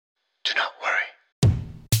Do not worry.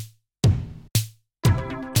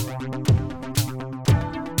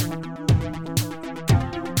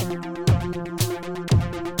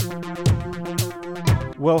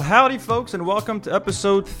 Well, howdy, folks, and welcome to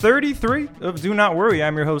episode 33 of Do Not Worry.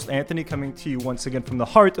 I'm your host, Anthony, coming to you once again from the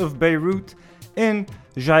heart of Beirut in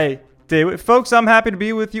Jai. Folks, I'm happy to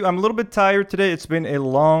be with you. I'm a little bit tired today. It's been a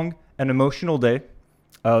long and emotional day.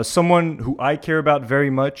 Someone who I care about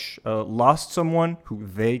very much lost someone who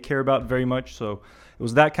they care about very much. So it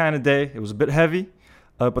was that kind of day. It was a bit heavy,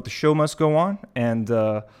 but the show must go on. And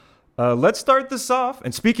let's start this off.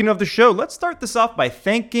 And speaking of the show, let's start this off by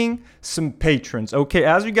thanking some patrons. Okay,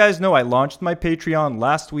 as you guys know, I launched my Patreon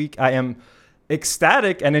last week. I am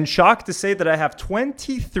ecstatic and in shock to say that I have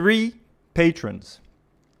 23 patrons.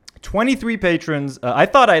 23 patrons. I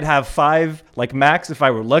thought I'd have 5, like max, if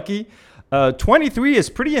I were lucky. 23 is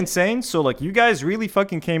pretty insane. So, like, you guys really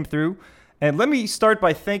fucking came through. And let me start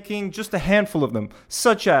by thanking just a handful of them,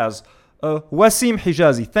 such as Wasim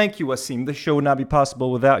Hijazi. Thank you, Wasim. This show would not be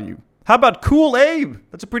possible without you. How about Cool Abe?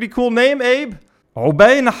 That's a pretty cool name, Abe.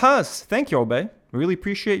 Obey Nahas. Thank you, Obey. Really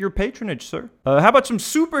appreciate your patronage, sir. How about some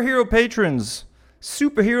superhero patrons?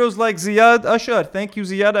 Superheroes like Ziad Ashar. Thank you,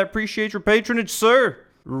 Ziad. I appreciate your patronage, sir.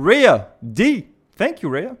 Rhea D. Thank you,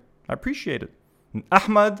 Rhea. I appreciate it. And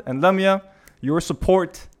Ahmad and Lamia, your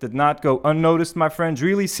support did not go unnoticed, my friends.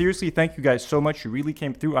 Really, seriously, thank you guys so much. You really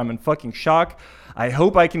came through. I'm in fucking shock. I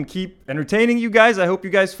hope I can keep entertaining you guys. I hope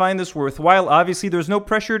you guys find this worthwhile. Obviously, there's no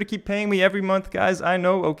pressure to keep paying me every month, guys. I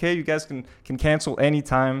know, okay, you guys can cancel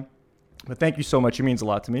anytime. But thank you so much. It means a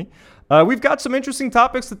lot to me. We've got some interesting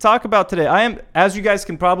topics to talk about today. I am, as you guys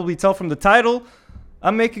can probably tell from the title,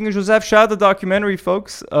 I'm making a Joseph Chada documentary,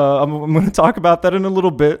 folks. I'm going to talk about that in a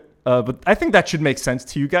little bit. But I think that should make sense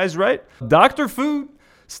to you guys, right? Dr. Food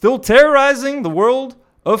still terrorizing the world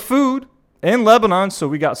of food in Lebanon. So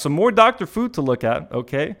we got some more Dr. Food to look at,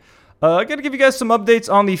 okay? I got to give you guys some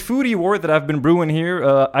updates on the foodie war that I've been brewing here.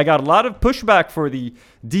 I got a lot of pushback for the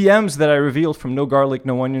DMs that I revealed from No Garlic,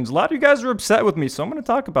 No Onions. A lot of you guys are upset with me, so I'm going to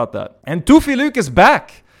talk about that. And Tufi Luke is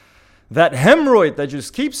back. That hemorrhoid that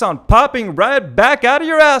just keeps on popping right back out of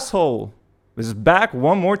your asshole is back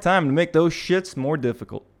one more time to make those shits more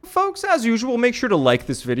difficult. Folks, as usual, make sure to like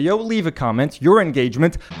this video, leave a comment, your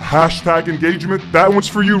engagement. Hashtag engagement. That one's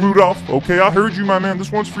for you, Rudolph. Okay, I heard you, my man.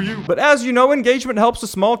 This one's for you. But as you know, engagement helps a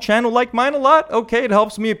small channel like mine a lot. Okay, it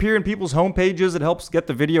helps me appear in people's homepages. It helps get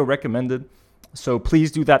the video recommended. So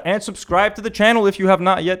please do that. And subscribe to the channel if you have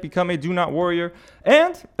not yet become a Do Not Warrior.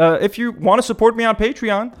 And if you want to support me on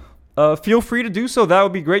Patreon, feel free to do so. That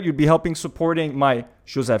would be great. You'd be helping supporting my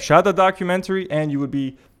Joseph Chada documentary, and you would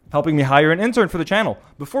be helping me hire an intern for the channel.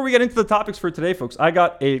 Before we get into the topics for today, folks, I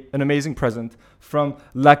got an amazing present from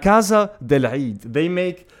La Casa del Eid. They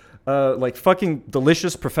make like fucking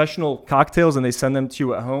delicious professional cocktails, and they send them to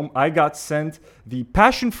you at home. I got sent the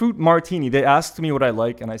passion fruit martini. They asked me what I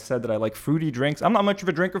like, and I said that I like fruity drinks. I'm not much of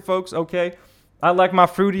a drinker, folks, okay? I like my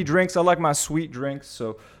fruity drinks. I like my sweet drinks.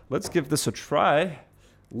 So let's give this a try.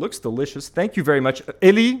 Looks delicious. Thank you very much.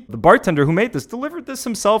 Eli, the bartender who made this, delivered this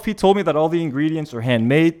himself. He told me that all the ingredients are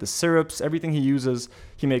handmade, the syrups, everything he uses,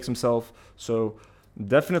 he makes himself. So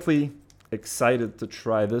definitely excited to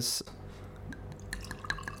try this.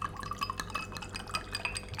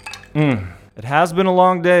 It has been a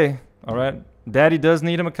long day, all right? Daddy does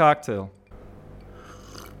need him a cocktail.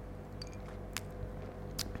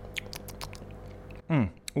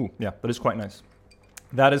 Ooh, yeah, that is quite nice.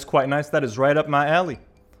 That is quite nice. That is right up my alley.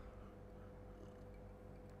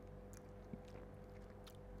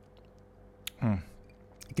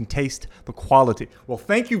 You can taste the quality. Well,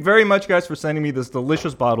 thank you very much, guys, for sending me this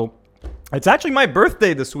delicious bottle. It's actually my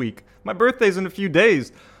birthday this week. My birthday's in a few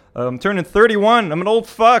days. I'm turning 31. I'm an old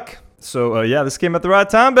fuck. So, yeah, this came at the right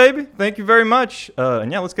time, baby. Thank you very much. And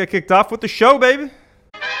yeah, let's get kicked off with the show, baby.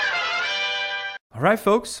 All right,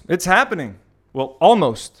 folks, it's happening. Well,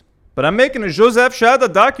 almost. But I'm making a Joseph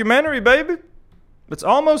Chada documentary, baby. It's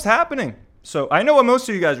almost happening. So I know what most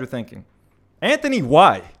of you guys are thinking. Anthony,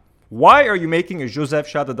 why? Why are you making a Joseph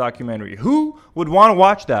Chada documentary? Who would want to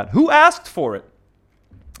watch that? Who asked for it?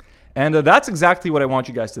 And that's exactly what I want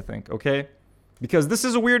you guys to think, okay? Because this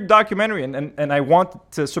is a weird documentary, and I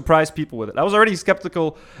want to surprise people with it. I was already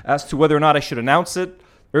skeptical as to whether or not I should announce it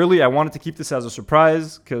early. I wanted to keep this as a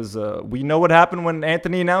surprise because we know what happened when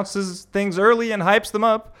Anthony announces things early and hypes them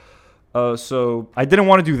up. So I didn't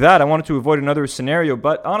want to do that. I wanted to avoid another scenario.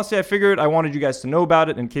 But honestly, I figured I wanted you guys to know about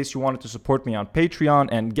it in case you wanted to support me on Patreon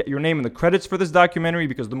and get your name in the credits for this documentary,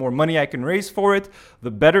 because the more money I can raise for it,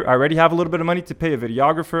 the better. I already have a little bit of money to pay a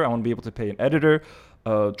videographer. I want to be able to pay an editor,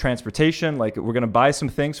 transportation. Like, we're going to buy some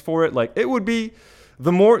things for it. Like, it would be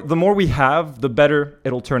the more we have, the better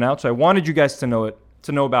it'll turn out. So I wanted you guys to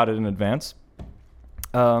know about it in advance.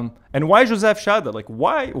 And why Joseph Chada? Like,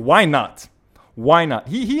 why not? Why not?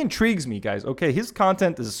 He intrigues me, guys. Okay, his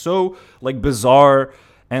content is so like bizarre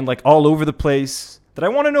and like all over the place that I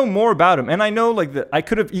want to know more about him. And I know like that I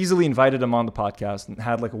could have easily invited him on the podcast and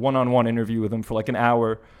had like a one-on-one interview with him for like an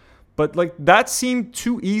hour. But like that seemed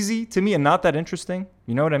too easy to me and not that interesting.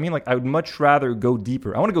 You know what I mean? Like I would much rather go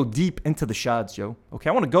deeper. I want to go deep into the Shads, yo. Okay,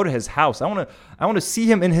 I want to go to his house. I want to see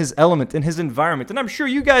him in his element, in his environment. And I'm sure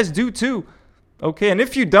you guys do too. Okay, and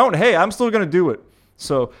if you don't, hey, I'm still going to do it.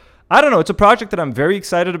 So I don't know. It's a project that I'm very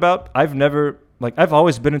excited about. I've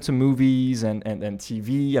always been into movies and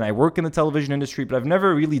TV, and I work in the television industry, but I've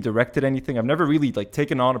never really directed anything. I've never really like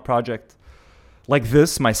taken on a project like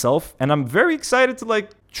this myself, and I'm very excited to like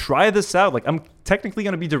try this out. Like I'm technically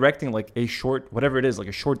going to be directing like a short, whatever it is, like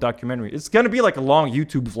a short documentary. It's going to be like a long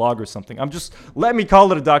YouTube vlog or something. Let me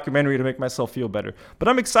call it a documentary to make myself feel better. But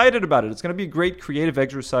I'm excited about it. It's going to be a great creative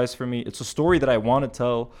exercise for me. It's a story that I want to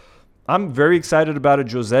tell. I'm very excited about it.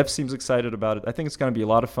 Joseph seems excited about it. I think it's going to be a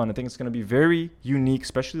lot of fun. I think it's going to be very unique,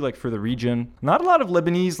 especially like for the region. Not a lot of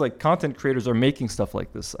Lebanese like content creators are making stuff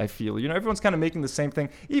like this, I feel. You know, everyone's kind of making the same thing.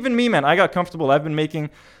 Even me, man, I got comfortable. I've been making,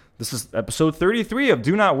 this is episode 33 of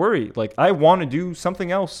Do Not Worry. Like I want to do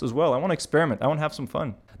something else as well. I want to experiment. I want to have some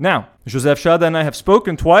fun. Now, Joseph Chada and I have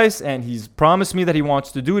spoken twice, and he's promised me that he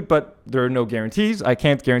wants to do it, but there are no guarantees. I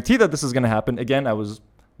can't guarantee that this is going to happen. Again,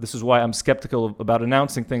 this is why I'm skeptical about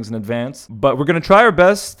announcing things in advance. But we're going to try our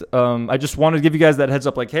best. I just wanted to give you guys that heads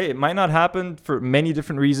up. Like, hey, it might not happen for many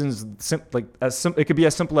different reasons. It could be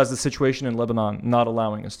as simple as the situation in Lebanon not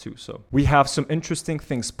allowing us to. So we have some interesting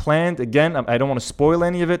things planned. Again, I don't want to spoil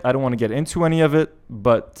any of it. I don't want to get into any of it.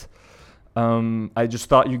 But I just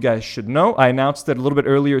thought you guys should know. I announced it a little bit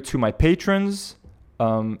earlier to my patrons.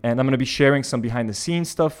 And I'm going to be sharing some behind-the-scenes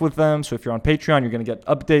stuff with them. So if you're on Patreon, you're going to get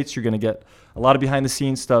updates. You're going to get a lot of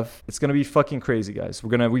behind-the-scenes stuff. It's going to be fucking crazy, guys.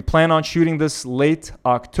 We plan on shooting this late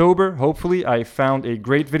October. Hopefully, I found a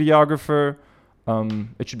great videographer.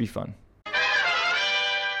 It should be fun.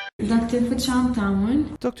 Dr. Food شو عم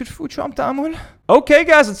تعمل؟ Dr. Food شو عم تعمل? Okay,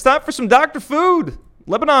 guys, it's time for some Dr. Food.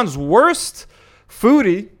 Lebanon's worst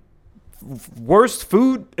foodie, worst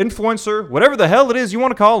food influencer, whatever the hell it is you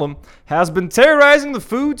want to call him, has been terrorizing the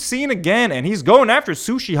food scene again, and he's going after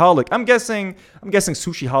Sushi Holic. I'm guessing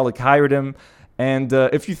Sushi Holic hired him, and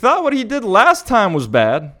if you thought what he did last time was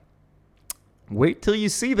bad, wait till you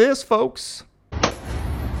see this, folks.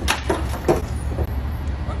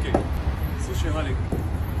 اوكي سوشي هاليك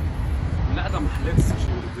من اقدم محلات السوشي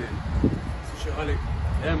بلبنان. سوشي هاليك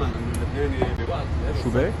امن انه اللبناني بوقت شو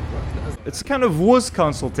بيه؟ It's kind of WUZ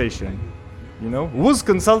consultation, you know? WUZ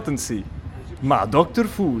consultancy مع Dr.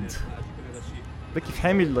 Food. Like if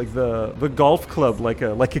Hamid like the golf club like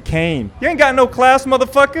a cane. You ain't got no class,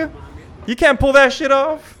 motherfucker. You can't pull that shit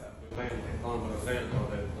off.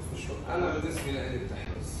 انا بالنسبه لي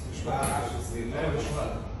بتحبس مش بعد 10 سنين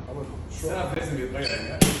السقف لازم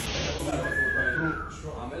يتغير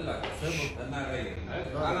شو عم اقول لك انا غير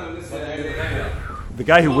انا بالنسبه لي بتغير The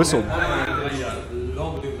guy who whistled.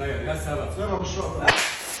 اللون بده يتغير يا سبب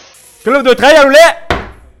كله بده يتغير ولا؟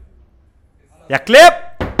 يا كليب.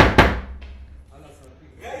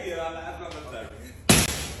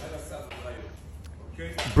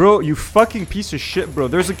 Bro, you fucking piece of shit, bro.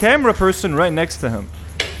 There's a camera person right next to him.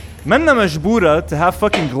 Menna majbura to have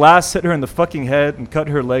fucking glass hit her in the fucking head and cut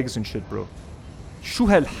her legs and shit, bro. Shu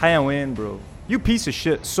hal hayawan, bro. You piece of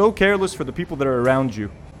shit. So careless for the people that are around you.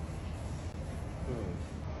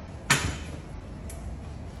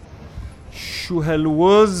 Shu hal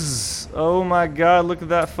was. Oh my god, look at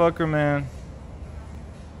that fucker, man.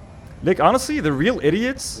 Like, honestly, the real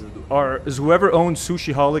idiots is whoever owns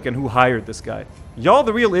Sushi Holic and who hired this guy. Y'all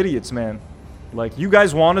the real idiots, man. Like, you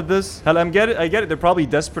guys wanted this. Hell, I get it. They're probably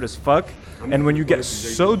desperate as fuck. And when you get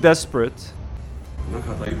so desperate...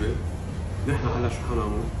 نكهة طيبة. نحن هلا شو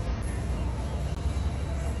حنعمل؟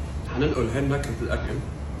 حننقل هاي نكهة الأكل،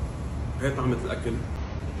 هاي طعمة الأكل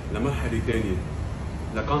لمرحلة تانية،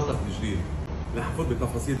 لكونسبت جديد. رح نفوت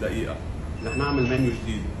بتفاصيل دقيقة. رح نعمل منيو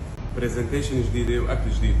جديد، برزنتيشن جديدة وأكل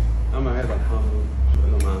جديد. أما هذا الحامض شو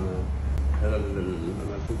له معنى؟ هذا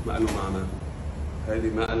الملفوف ما له معنى. هذه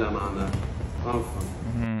ما لها معنى. ما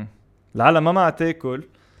بفهم. العالم ما تاكل.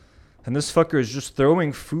 And this fucker is just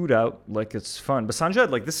throwing food out like it's fun. But Sanjad,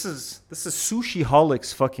 like this is Sushi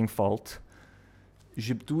Holic's fucking fault.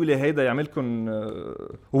 جبتوا لي هيدا يعملكم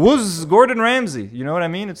WUZ Gordon Ramsay. You know what I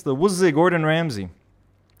mean? It's the WUZ Gordon Ramsay.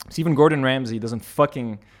 So even Gordon Ramsay doesn't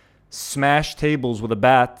fucking smash tables with a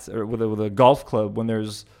bat or with a golf club when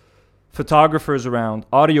there's photographers around,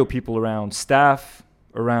 audio people around, staff,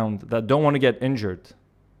 around that don't want to get injured.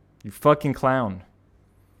 You fucking clown.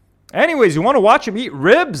 Anyways, you want to watch him eat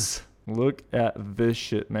ribs? Look at this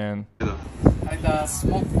shit, man. هيدا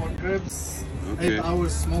سموك بورك ريبس 8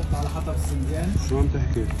 hours smoked على حطب السندان شو عم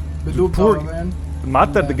تحكي؟ بدون كرفان.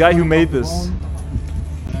 Matar, the guy who made this.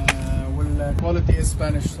 والquality is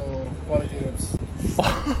Spanish, so quality ribs.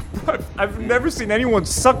 I've never seen anyone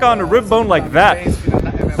suck on a rib bone like that.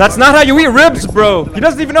 That's not how you eat ribs, bro. He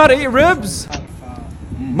doesn't even know how to eat ribs.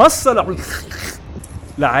 مصل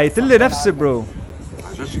لعيت لي نفسي, bro.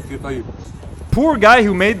 كثير طيب. Poor guy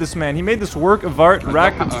who made this, man. He made this work of art,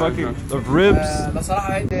 rack of fucking of ribs.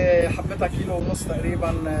 لصراحة هيدي حبتها كيلو ونص تقريبا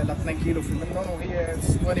ل 2 كيلو في منهم, وهي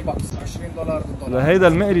 $20 $20 بالدولار. هيدا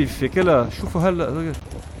المقرف في كلها. شوفوا هلا.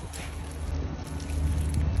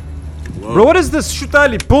 Bro, what is this? شو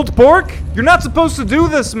تالي? Pulled pork? You're not supposed to do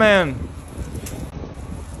this, man.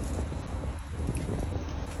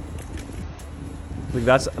 Like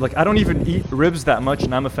that's like I don't even eat ribs that much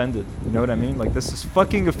and I'm offended. You know what I mean? Like this is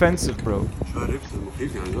fucking offensive, bro. شو ريبس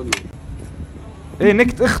المخيف عن جد. ايه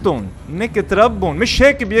نكت اختهم نكت ربهم مش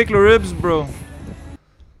هيك بياكلوا ribs, bro.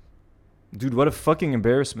 Dude, what a fucking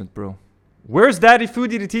embarrassment, bro. Where's Daddy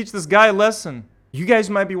Foodie to teach this guy a lesson? You guys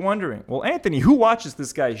might be wondering, well, Anthony, who watches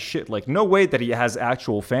this guy's shit? Like, no way that he has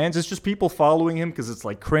actual fans. It's just people following him because it's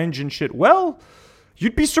like cringe and shit. Well,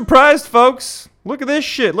 you'd be surprised, folks. Look at this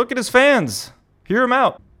shit. Look at his fans. Hear him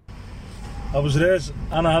out. ابو جريج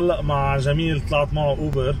انا هلا مع جميل طلعت معه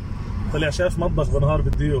اوبر طلع شاف مطبخ بنهار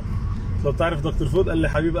بديو. لو بتعرف دكتور فود قال لي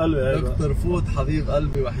حبيب قلبي هيدا. دكتور فود حبيب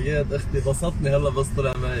قلبي وحياة اختي بسطني هلا بس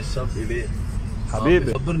طلع معي الشاب اليه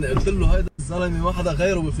حبيبي خبرني قلت له هيدا الزلمه ما حدا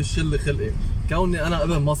غيره بفش لي خلقي كوني انا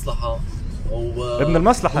ابن مصلحه ابن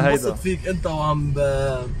المصلحه هيدا بنبسط فيك انت وعم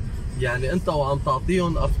يعني انت وعم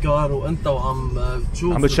تعطيهم افكار وانت وعم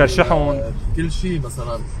تشوف عم بتشرشحهم كل شيء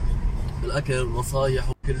مثلا بالاكل نصايح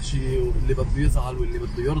وكل شيء واللي بده يزعل واللي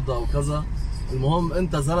بده يرضى وكذا. المهم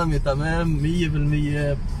انت زلمه تمام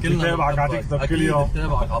 100% كلنا بتابعك على تيك توك كل يوم.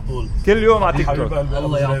 بتابعك على طول كل يوم على تيك توك.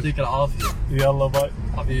 الله يعطيك العافيه. يلا باي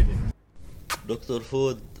حبيبي. دكتور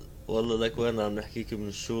فود والله لك وين عم نحكيك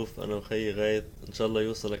بنشوف انا وخيي غايت ان شاء الله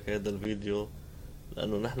يوصلك هذا الفيديو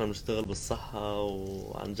لانه نحن بنشتغل بالصحة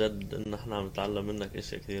وعن جد ان نحن عم نتعلم منك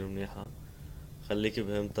اشياء كثير منيحة. خليك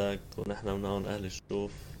بهمتك ونحن من هون اهل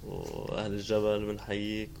الشوف واهل الجبل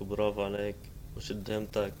بنحييك وبرافو عليك وشد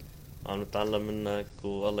همتك عم نتعلم منك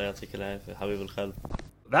والله يعطيك العافية حبيب القلب.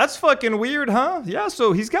 That's fucking weird, huh? Yeah,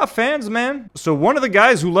 so he's got fans, man. So one of the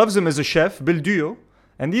guys who loves him is a chef, Bilduyo.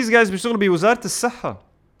 And these guys بيشتغلوا بوزارة الصحة.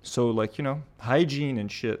 So like, you know, hygiene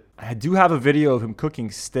and shit. I do have a video of him cooking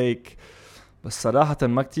steak. بس صراحة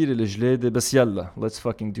ما كتير الجلادة بس يلا. Let's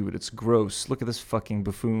fucking do it. It's gross. Look at this fucking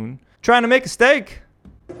buffoon. Trying to make a steak.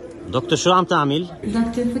 دكتور شو عم تعمل؟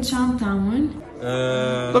 دكتور فوت شو عم تعمل؟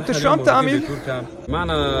 دكتور شو عم تعمل؟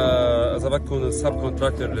 معنا اذا بدكم السب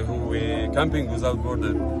كونتراكتور اللي هو كامبينج ويزاوت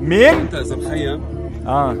بوردر. مين؟ انت اذا مخيم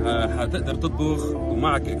حتقدر تطبخ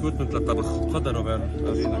ومعك اكويبمنت للطبخ. تفضل روبير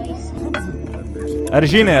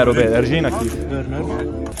ارجينا يا روبير ارجينا كيف.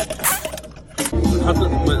 بتحط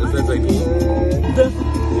زيت زيتون.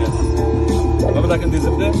 ما بدك عندي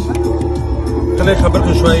زبده؟ خليني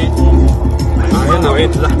اخبركم شوي عن هي نوعيه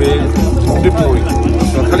اللحمه ديب موي.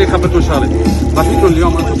 خليني اخبركم شغله. ما فيكم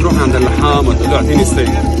اليوم انتم تروحوا عند اللحام وتقول له اعطيني ستيك.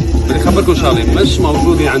 بدي اخبركم شغله مش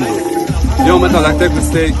موجوده عنده. اليوم انت بدك تاكل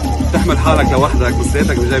ستيك تحمل حالك لوحدك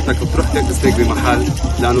وسيرتك بجيبتك وتروح تاكل ستيك بمحل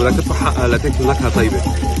لانه لا تدفع حقها لا تاكل نكهه طيبه.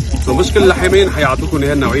 مش كل اللحامين حيعطوكم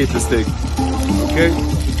هي نوعيه الستيك. اوكي؟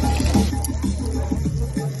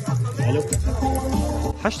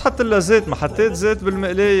 حشت حط لها زيت ما حطيت زيت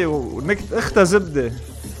بالمقلية ونكت اختها زبدة.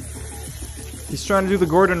 He's trying to do the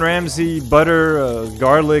Gordon Ramsay butter,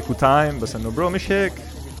 garlic وتايم بس انه برو مش هيك.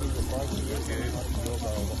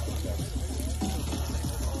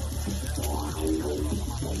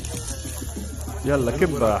 يلا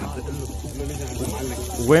كبة.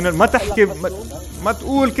 وين ما تحكي ما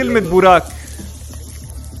تقول كلمة بوراك.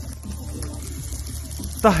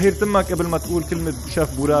 طهر تمك قبل ما تقول كلمة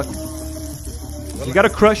شاف بوراك. You gotta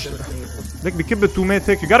crush. هيك بكب التومات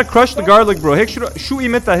هيك. You gotta crush the garlic, bro. هيك شو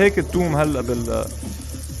قيمتها هيك التوم هلا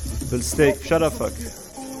بالستيك بشرفك.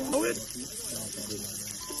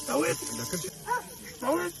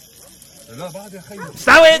 لا بعد يا خيي.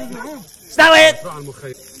 استوت.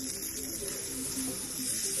 استوت.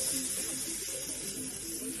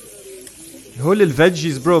 هول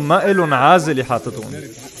الفيجيز برو ما إلهم عازل حاططهم.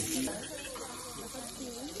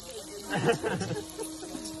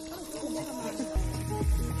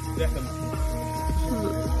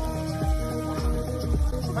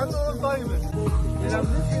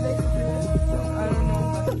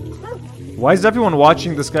 Why is everyone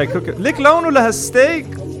watching this guy cook it? ليك لونه لهالستيك.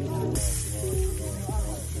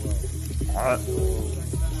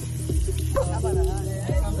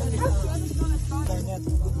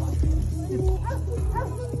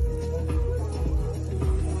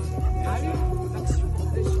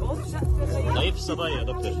 ضيف الصبايا يا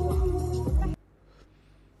دكتور.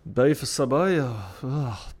 ضيف الصبايا.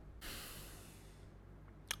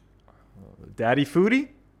 Daddy Foodie?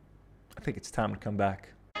 I think it's time to come back.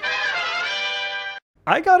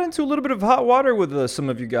 I got into a little bit of hot water with some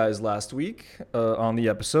of you guys last week on the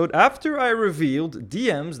episode after I revealed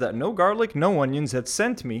DMs that No Garlic, No Onions had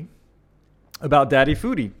sent me about Daddy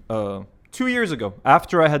Foodie 2 years ago,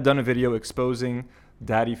 after I had done a video exposing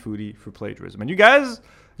Daddy Foodie for plagiarism. And you guys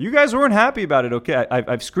weren't happy about it, okay?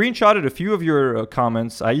 I've screenshotted a few of your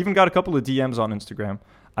comments. I even got a couple of DMs on Instagram.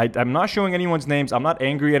 I'm not showing anyone's names. I'm not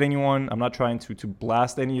angry at anyone. I'm not trying to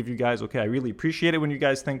blast any of you guys, okay? I really appreciate it when you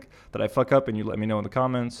guys think that I fuck up and you let me know in the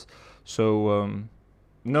comments. So,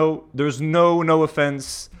 no, there's no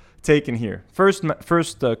offense taken here. First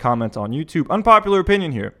comment on YouTube. Unpopular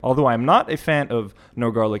opinion here. Although I'm not a fan of No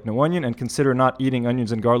Garlic, No Onion and consider not eating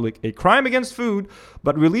onions and garlic a crime against food,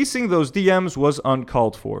 but releasing those DMs was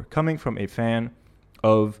uncalled for, coming from a fan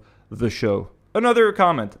of the show. Another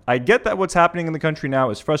comment. I get that what's happening in the country now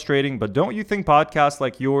is frustrating, but don't you think podcasts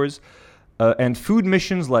like yours and food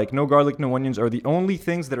missions like No Garlic, No Onions are the only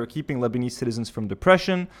things that are keeping Lebanese citizens from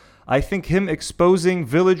depression? I think him exposing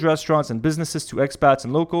village restaurants and businesses to expats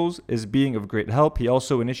and locals is being of great help. He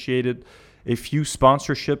also initiated a few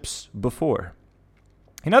sponsorships before.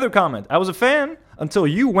 Another comment. I was a fan until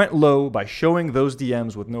you went low by showing those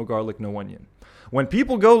DMs with No Garlic, No Onion. When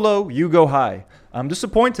people go low, you go high. I'm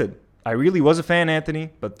disappointed. I really was a fan,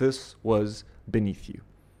 Anthony, but this was beneath you.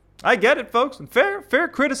 I get it, folks. And fair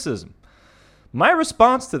criticism. My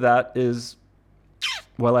response to that is,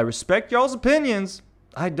 well, I respect y'all's opinions.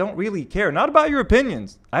 I don't really care. Not about your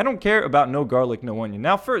opinions. I don't care about No Garlic, No Onion.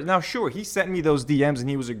 Now, sure, he sent me those DMs and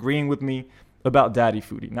he was agreeing with me about Daddy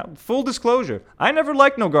Foodie. Now, full disclosure, I never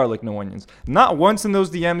liked No Garlic, No Onions. Not once in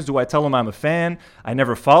those DMs do I tell him I'm a fan. I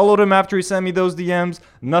never followed him after he sent me those DMs.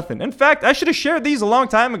 Nothing. In fact, I should have shared these a long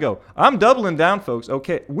time ago. I'm doubling down, folks.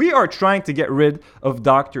 Okay, we are trying to get rid of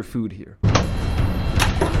Dr. Food here.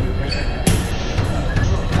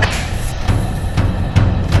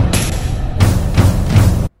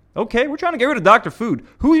 Okay, we're trying to get rid of Dr. Food.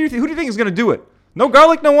 Who do you think is going to do it? No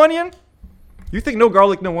Garlic, No Onion? You think No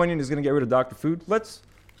Garlic, No Onion is going to get rid of Dr. Food? Let's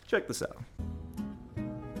check this out.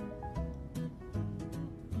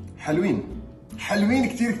 حلوين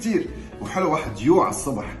كتير وحلو واحد يوعى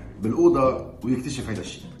الصبح بالأوضة ويكتشف هيدا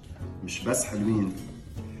الشيء. مش بس حلوين،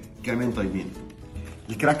 كمان طيبين.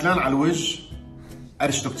 الكراكلان على الوجه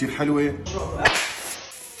قرشته كتير حلوة،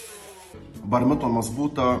 برمتهم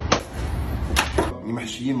مظبوطة،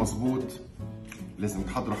 محشيين مظبوط. لازم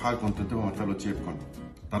تحضروا حالكم تنتبهوا ما تخلوا تيابكم.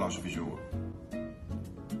 طلعوا شو في جوا.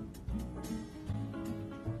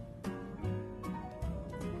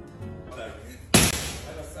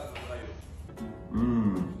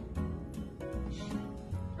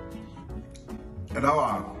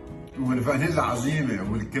 روعة والفانيلا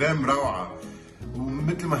عظيمة والكريم روعة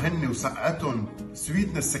ومثل ما هن وسقتهم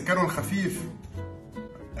سويتنس سكرهم خفيف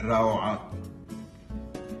روعة.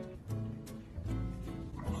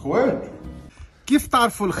 اخوات كيف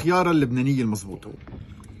تعرفوا الخيارة اللبنانية المضبوطة؟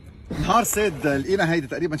 نهار صيد لقينا هيدي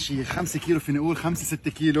تقريبا شي 5 كيلو، فيني اقول 5-6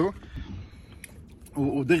 كيلو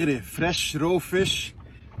ودغري فريش رو فيش.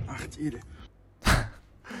 اخ تقيلة.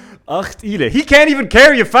 He can't even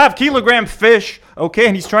carry a 5-kilogram fish, okay?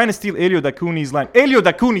 And he's trying to steal Elio Dakuni's line. Elio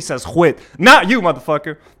Dakuni says quit, not you,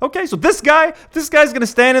 motherfucker. Okay, so this guy's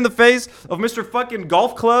gonna stand in the face of Mr. fucking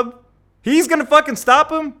Golf Club. He's gonna fucking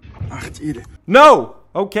stop him? No,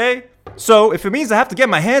 okay? So if it means I have to get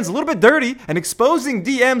my hands a little bit dirty and exposing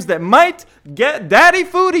DMs that might get Daddy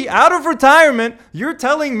Foodie out of retirement, you're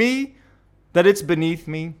telling me that it's beneath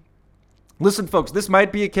me? Listen, folks, this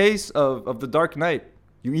might be a case of the Dark Knight.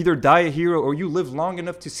 You either die a hero or you live long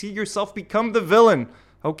enough to see yourself become the villain,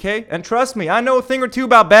 okay? And trust me, I know a thing or two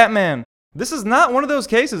about Batman. This is not one of those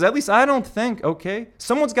cases, at least I don't think, okay?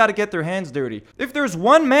 Someone's got to get their hands dirty. If there's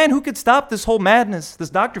one man who could stop this whole madness,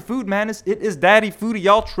 this Dr. Food madness, it is Daddy Foodie.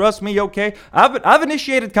 Y'all trust me, okay? I've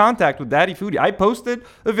initiated contact with Daddy Foodie. I posted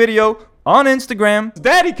a video on Instagram.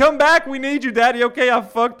 Daddy, come back. We need you, Daddy. Okay, I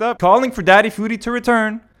fucked up. Calling for Daddy Foodie to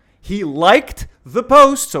return. He liked the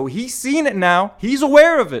post, so he's seen it now. He's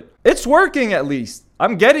aware of it. It's working at least.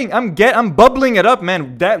 I'm bubbling it up,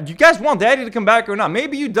 man. You guys want Daddy to come back or not?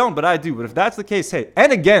 Maybe you don't, but I do. But if that's the case, hey.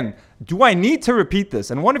 And again, do I need to repeat this?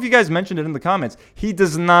 And one of you guys mentioned it in the comments. He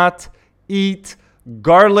does not eat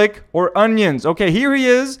garlic, or onions. Okay, here he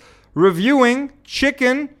is reviewing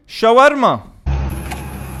chicken shawarma.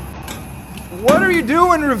 What are you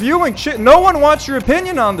doing reviewing chicken? No one wants your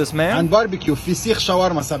opinion on this, man. عن باربيكيو في سيخ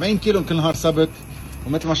شاورما 70 كيلو كل نهار سبت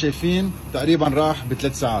ومثل ما شايفين تقريبا راح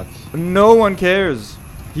ب3 ساعات. No one cares.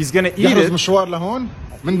 He's gonna eat يحرز it. مشوار لهون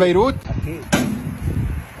من بيروت.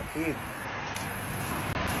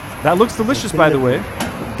 That looks delicious, by the way.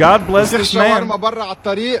 God bless سيخ this شاورما man. برا على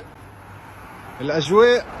الطريق.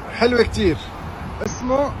 الأجواء حلوة كتير.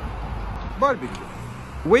 اسمه باربيكيو.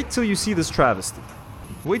 Wait till you see this travesty.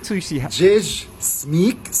 Wait till you see how. دجاج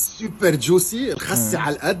سميك سوبر جوسي، الخسة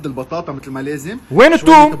على القد، البطاطا مثل ما لازم. وين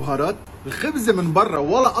الثوم؟ بهارات، الخبزة من برا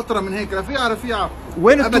ولا قطرة من هيك رفيعة رفيعة.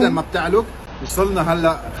 وين أبدا الثوم؟ ما بتعلق. وصلنا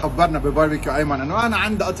هلا خبرنا بباربيكيو أيمن إنه أنا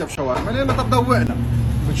عندي أطيب شاورما، لأنه طب ذوقنا.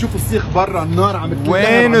 بنشوف السيخ برا النار عم تطلع.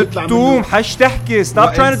 وين الثوم؟ حش تحكي.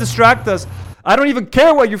 Stop trying to distract us. I don't even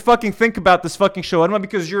care what you fucking think about this fucking shawarma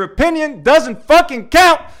because your opinion doesn't fucking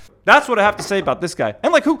count. That's what I have to say about this guy.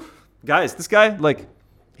 And like who? Guys, this guy, like,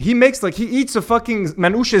 he makes, like, he eats a fucking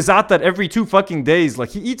manouche zatat every 2 fucking days. Like,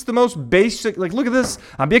 he eats the most basic, like, look at this.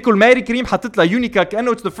 عم بياكل ماري كريم حاطط لها يونيكا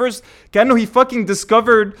كأنه it's the first, كأنه he fucking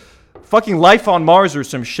discovered fucking life on Mars or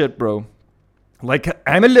some shit, bro. Like,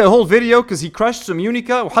 عمل لي a whole video because he crushed some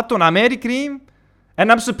Unica وحطهم على ماري كريم.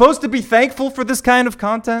 And I'm supposed to be thankful for this kind of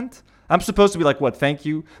content. I'm supposed to be like, what, thank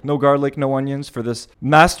you, no garlic, no onions, for this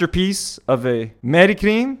masterpiece of a Mary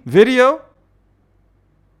Cream video?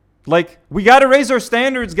 Like, we gotta raise our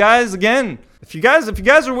standards, guys, again. If you guys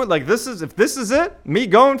are like, if this is it, me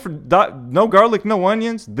going for no garlic, no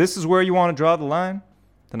onions, this is where you want to draw the line,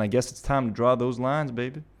 then I guess it's time to draw those lines,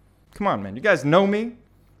 baby. Come on, man, you guys know me.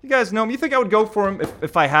 You guys know me. You think I would go for him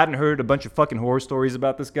if I hadn't heard a bunch of fucking horror stories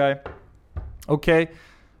about this guy? Okay?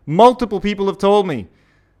 Multiple people have told me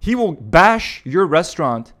he will bash your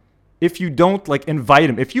restaurant if you don't, like, invite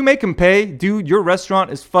him. If you make him pay, dude, your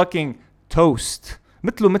restaurant is fucking toast.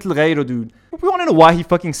 مثل غيره, dude. We want to know why he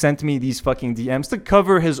fucking sent me these fucking DMs to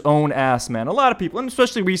cover his own ass, man. A lot of people, and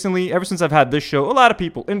especially recently, ever since I've had this show, a lot of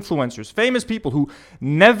people, influencers, famous people who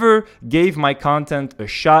never gave my content a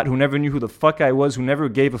shot, who never knew who the fuck I was, who never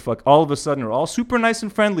gave a fuck, all of a sudden are all super nice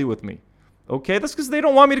and friendly with me. Okay, that's because they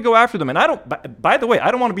don't want me to go after them. And I don't, by the way, I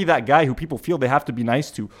don't want to be that guy who people feel they have to be nice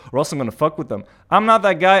to or else I'm going to fuck with them. I'm not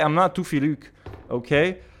that guy. I'm not Tufiluk.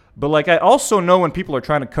 Okay? But like, I also know when people are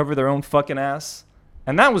trying to cover their own fucking ass.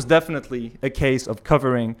 And that was definitely a case of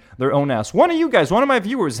covering their own ass. One of you guys, one of my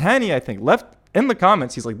viewers, Hani, I think, left in the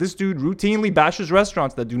comments. He's like, this dude routinely bashes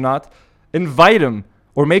restaurants that do not invite him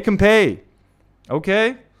or make him pay.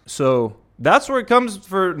 Okay? So that's where it comes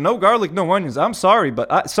for no garlic, no onions. I'm sorry,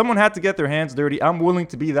 but someone had to get their hands dirty. I'm willing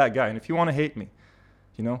to be that guy. And if you want to hate me,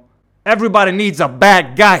 you know, everybody needs a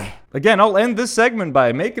bad guy. Again, I'll end this segment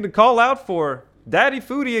by making a call out for Daddy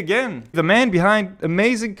Foodie again. The man behind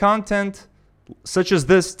amazing content such as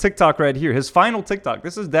this TikTok right here. His final TikTok.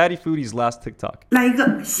 This is Daddy Foodie's last TikTok. 来一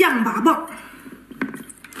个象拔蚌。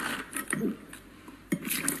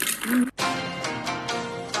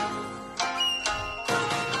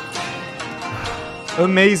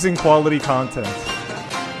 Amazing quality content.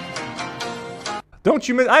 Don't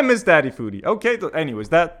you miss? I miss Daddy Foodie. Okay, anyways,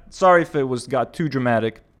 sorry if it got too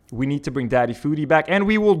dramatic. We need to bring Daddy Foodie back, and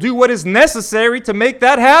we will do what is necessary to make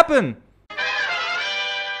that happen.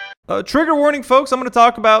 Trigger warning, folks. I'm going to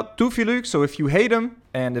talk about Tufiluk, so if you hate him,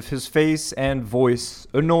 and if his face and voice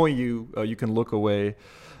annoy you, you can look away.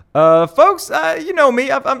 Folks, you know me.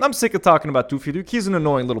 I'm sick of talking about Tufiluk. He's an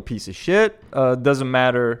annoying little piece of shit. Doesn't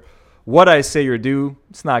matter what I say or do,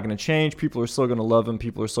 it's not going to change. People are still going to love him.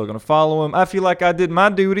 People are still going to follow him. I feel like I did my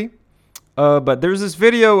duty. But there's this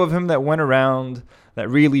video of him that went around that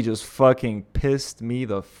really just fucking pissed me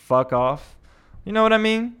the fuck off. You know what I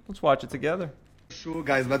mean? Let's watch it together. شو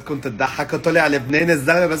جايز بدكم تضحكوا طلع لبناني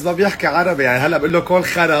الزلمه بس ما بيحكي عربي يعني هلا بقول له كل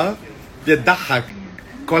خرا بيضحك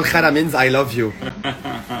كل خرا means I love you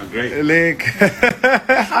great ليك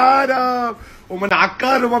حرام ومن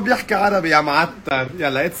عكار وما بيحكي عربي يا معتر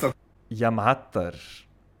يلا اتس يا معتر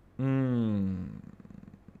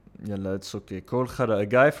يلا it's okay كل خرا a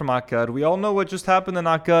guy from Akkar. We all know what just happened in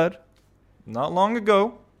Akkar not long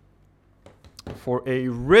ago for a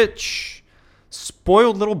rich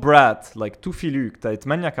spoiled little brat like Tufiluk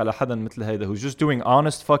تتمنيك على حدا مثل هيدا who's just doing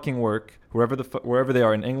honest fucking work wherever they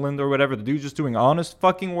are in England or whatever. The dude's just doing honest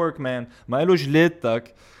fucking work, man. ما إله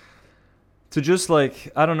جليتك to just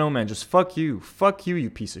like, I don't know, man, just fuck you, you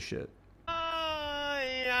piece of shit.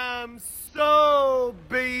 I am so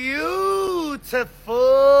beautiful.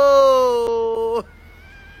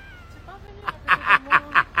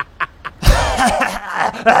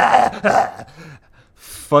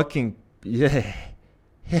 Fucking yeah.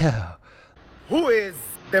 Yeah. Who is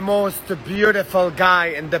the most beautiful guy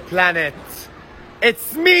in the planet?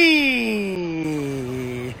 It's me!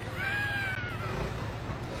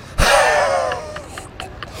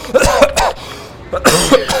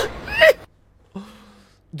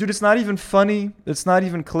 Dude, it's not even funny. It's not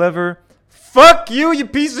even clever. Fuck you, you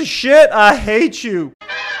piece of shit. I hate you.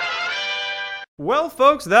 Well,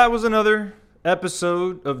 folks, that was another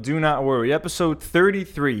episode of Do Not Worry. Episode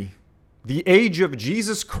 33. The age of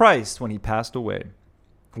Jesus Christ when he passed away.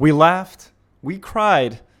 We laughed. We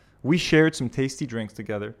cried. We shared some tasty drinks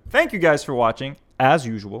together. Thank you guys for watching, as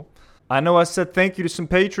usual. I know I said thank you to some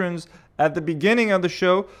patrons at the beginning of the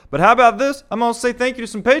show, but how about this? I'm going to say thank you to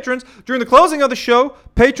some patrons during the closing of the show.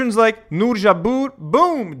 Patrons like Noor Jabour,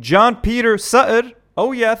 boom, John Peter Sutter.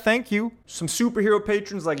 Oh yeah, thank you. Some superhero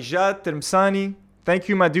patrons like Jad Termsani. Thank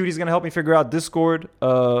you, my dude. He's going to help me figure out Discord.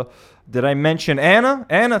 Did I mention Anna?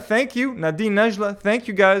 Anna, thank you. Nadine Najla, thank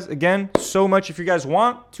you guys again so much. If you guys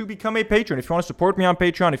want to become a patron, if you want to support me on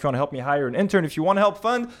Patreon, if you want to help me hire an intern, if you want to help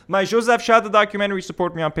fund my Joseph Shada documentary,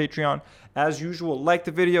 support me on Patreon. As usual, like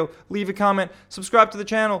the video, leave a comment, subscribe to the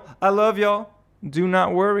channel. I love y'all. Do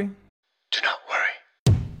not worry.